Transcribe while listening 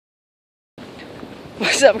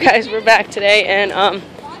What's up, guys? We're back today, and I'm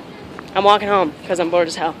walking home because I'm bored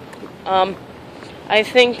as hell. I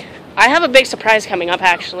think I have a big surprise coming up,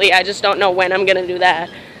 actually. I just don't know when I'm gonna do that,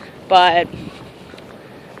 but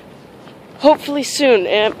hopefully soon.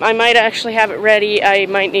 I might actually have it ready. I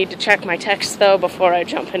might need to check my text, though, before I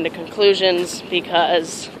jump into conclusions,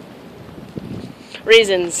 because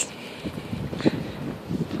reasons.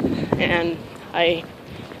 And I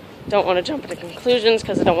don't want to jump into conclusions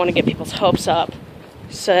because I don't want to get people's hopes up,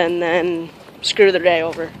 and then screw their day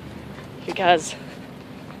over, because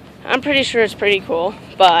I'm pretty sure it's pretty cool,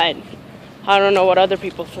 but I don't know what other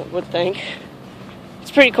people would think.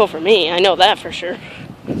 It's pretty cool for me, I know that for sure.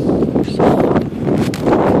 So,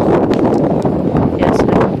 yes, I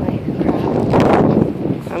got my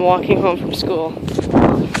crap. I'm walking home from school.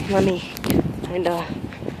 Let me kind of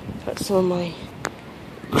put some of my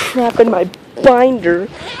crap in my binder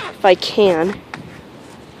if I can.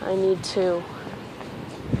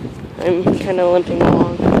 I'm kind of limping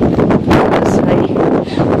along because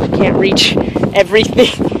I can't reach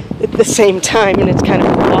everything at the same time, and it's kind of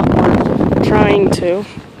awkward trying to.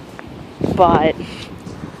 But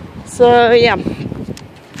so yeah,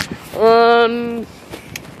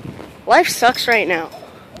 life sucks right now.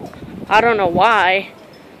 I don't know why.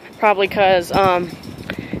 Probably because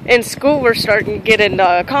in school we're starting to get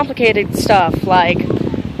into complicated stuff, like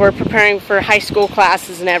we're preparing for high school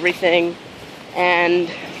classes and everything, and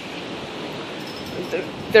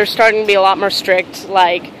they're starting to be a lot more strict,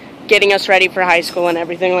 like getting us ready for high school and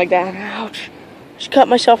everything like that. Ouch. Just cut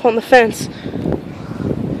myself on the fence.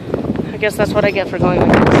 I guess that's what I get for going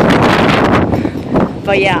like this.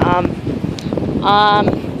 But yeah,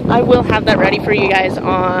 I will have that ready for you guys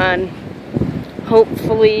on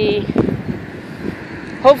hopefully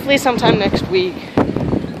sometime next week,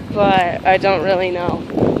 but I don't really know.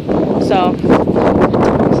 So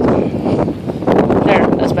there,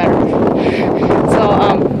 that's better. So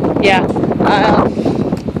yeah,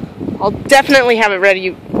 I'll definitely have it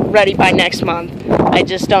ready by next month. I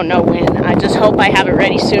just don't know when. I just hope I have it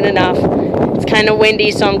ready soon enough. It's kind of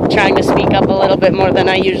windy, so I'm trying to speak up a little bit more than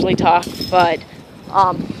I usually talk. But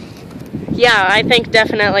yeah, I think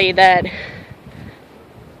definitely that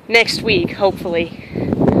next week, hopefully.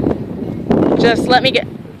 Just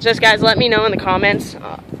guys, let me know in the comments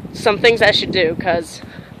some things I should do, because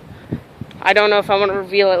I don't know if I want to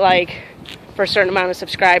reveal it like for a certain amount of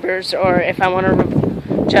subscribers, or if I want to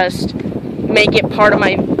just make it part of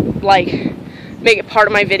my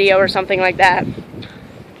video or something like that.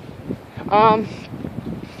 I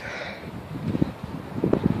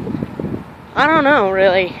don't know,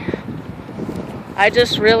 really. I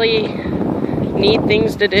just really need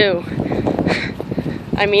things to do.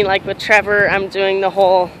 I mean, like with Trevor, I'm doing the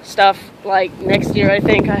whole stuff like next year, I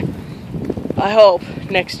think. I hope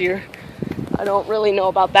next year. I don't really know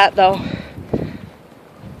about that though.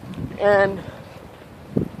 And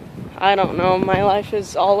I don't know, my life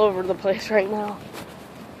is all over the place right now.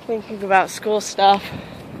 Thinking about school stuff,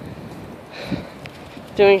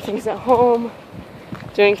 doing things at home,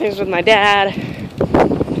 doing things with my dad.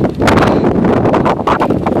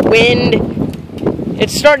 Wind.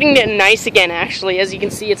 It's starting to get nice again, actually. As you can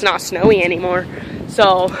see, it's not snowy anymore.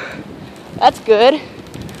 So, that's good,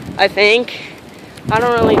 I think. I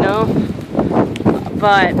don't really know.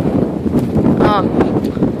 But,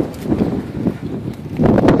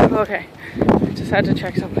 okay. I just had to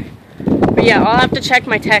check something. But yeah, I'll have to check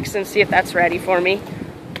my text and see if that's ready for me.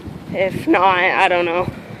 If not, I don't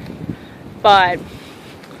know. But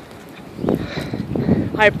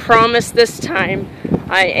I promise this time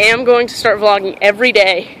I am going to start vlogging every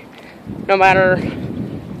day, no matter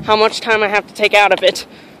how much time I have to take out of it.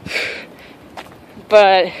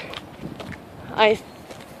 But I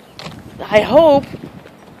hope,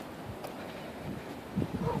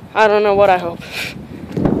 I don't know what I hope.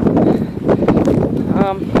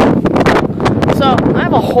 So I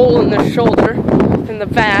have a hole in the shoulder, in the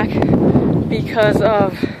back, because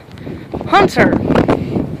of Hunter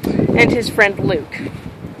and his friend Luke.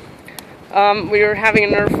 We were having a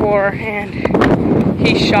Nerf war, and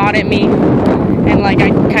he shot at me, and like I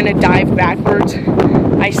kind of dived backwards.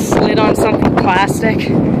 I slid on something plastic,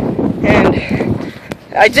 and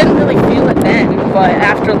I didn't really feel it then, but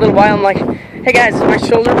after a little while I'm like, hey guys, is my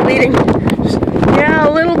shoulder bleeding? Just, yeah,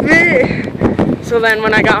 a little bit. So then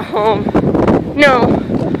when I got home,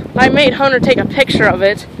 I made Hunter take a picture of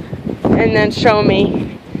it and then show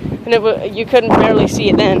me, and you couldn't barely see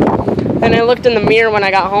it then. Then I looked in the mirror when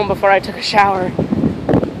I got home before I took a shower,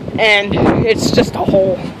 and it's just a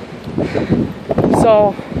hole.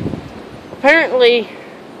 So apparently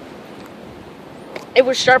it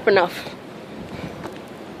was sharp enough.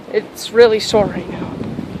 It's really sore right now.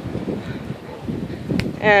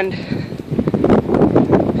 And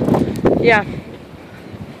yeah.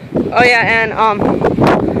 Oh yeah, and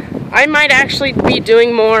I might actually be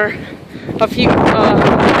doing more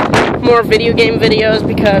video game videos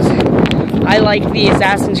because I like the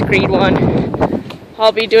Assassin's Creed one.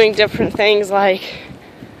 I'll be doing different things, like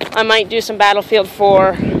I might do some Battlefield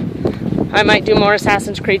 4, I might do more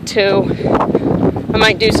Assassin's Creed 2, I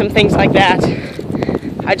might do some things like that.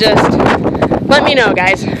 Let me know,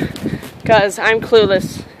 guys, because I'm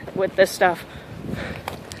clueless with this stuff.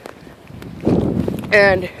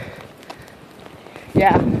 And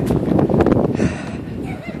yeah.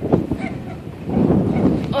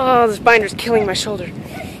 Oh, this binder's killing my shoulder.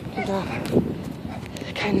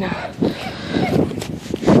 Kinda.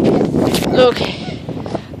 Okay,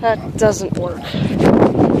 that doesn't work.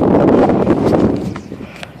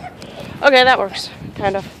 Okay, that works.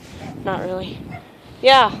 Kind of. Not really.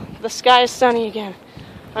 Yeah, the sky is sunny again.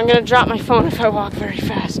 I'm gonna drop my phone if I walk very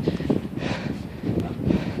fast.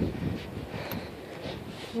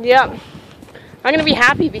 Yep. I'm gonna be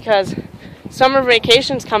happy because summer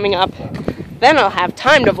vacation's coming up. Then I'll have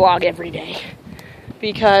time to vlog every day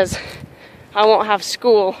because I won't have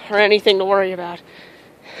school or anything to worry about.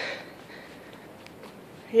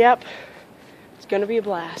 Yep. It's gonna be a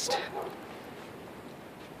blast.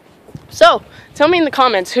 So, tell me in the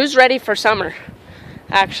comments, who's ready for summer?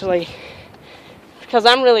 Actually, because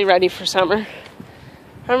I'm really ready for summer.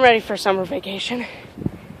 I'm ready for summer vacation.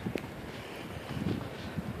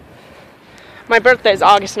 My birthday is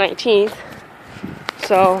August 19th,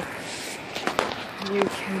 so you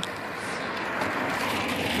can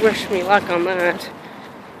wish me luck on that,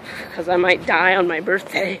 because I might die on my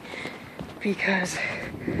birthday, because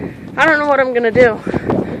I don't know what I'm gonna do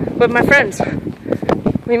with my friends.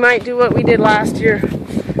 We might do what we did last year,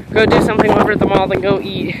 go do something over at the mall, then go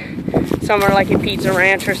eat somewhere like a Pizza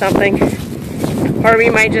Ranch or something, or we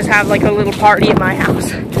might just have like a little party at my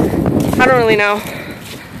house. I don't really know.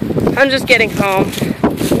 I'm just getting home.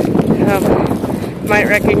 Might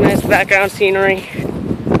recognize the background scenery.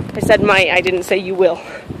 I said might, I didn't say you will.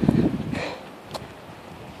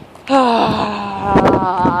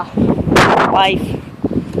 Life.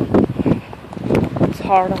 It's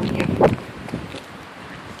hard on you.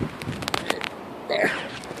 There.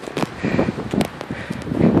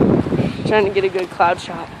 Trying to get a good cloud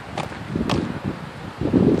shot.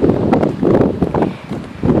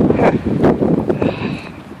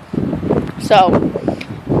 So,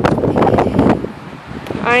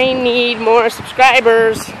 I need more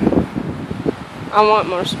subscribers. I want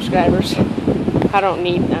more subscribers. I don't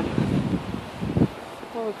need them.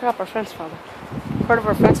 Holy crap, our fence fell down. Part of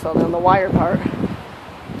our fence fell down, the wire part.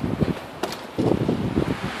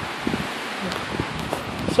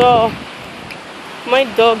 So, my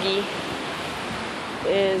doggy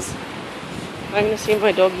is, I'm gonna see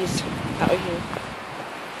my doggies out here.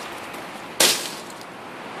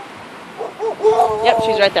 Yep,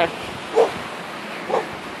 she's right there.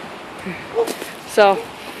 So,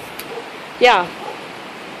 yeah.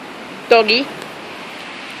 Doggy.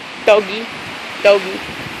 Doggy. Doggy.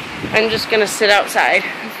 I'm just gonna sit outside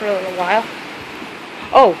for a little while.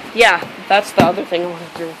 Oh, yeah, that's the other thing I want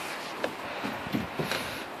to do.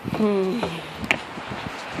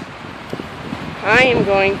 I am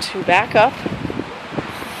going to back up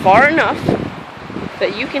far enough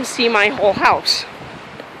that you can see my whole house.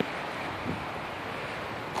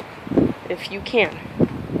 If you can.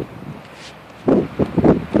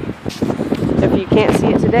 If you can't see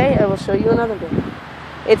it today, I will show you another day.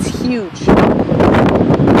 It's huge.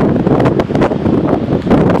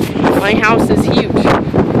 My house is huge.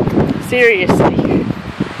 Seriously.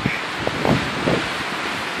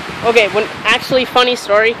 Okay, actually, funny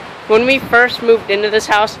story. When we first moved into this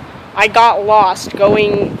house, I got lost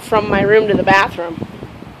going from my room to the bathroom.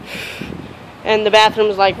 And the bathroom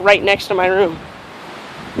is like right next to my room.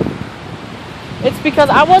 It's because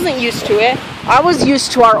I wasn't used to it. I was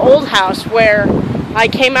used to our old house where I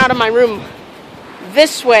came out of my room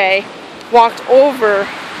this way, walked over,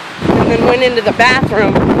 and then went into the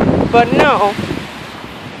bathroom. But no,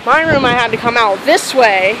 my room I had to come out this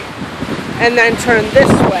way and then turn this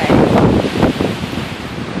way.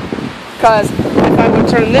 Because if I would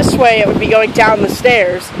turn this way, it would be going down the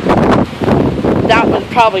stairs. That was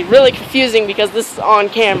probably really confusing because this is on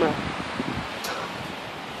camera.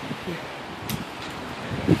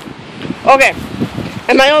 Okay,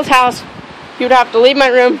 in my old house, you would have to leave my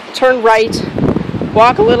room, turn right,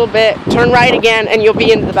 walk a little bit, turn right again, and you'll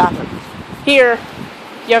be into the bathroom. Here,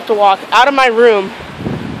 you have to walk out of my room,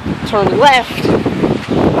 turn left,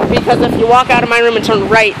 because if you walk out of my room and turn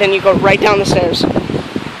right, then you go right down the stairs.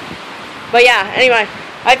 But yeah, anyway,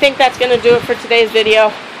 I think that's going to do it for today's video.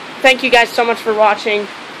 Thank you guys so much for watching.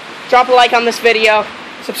 Drop a like on this video.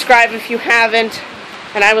 Subscribe if you haven't.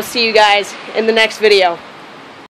 And I will see you guys in the next video.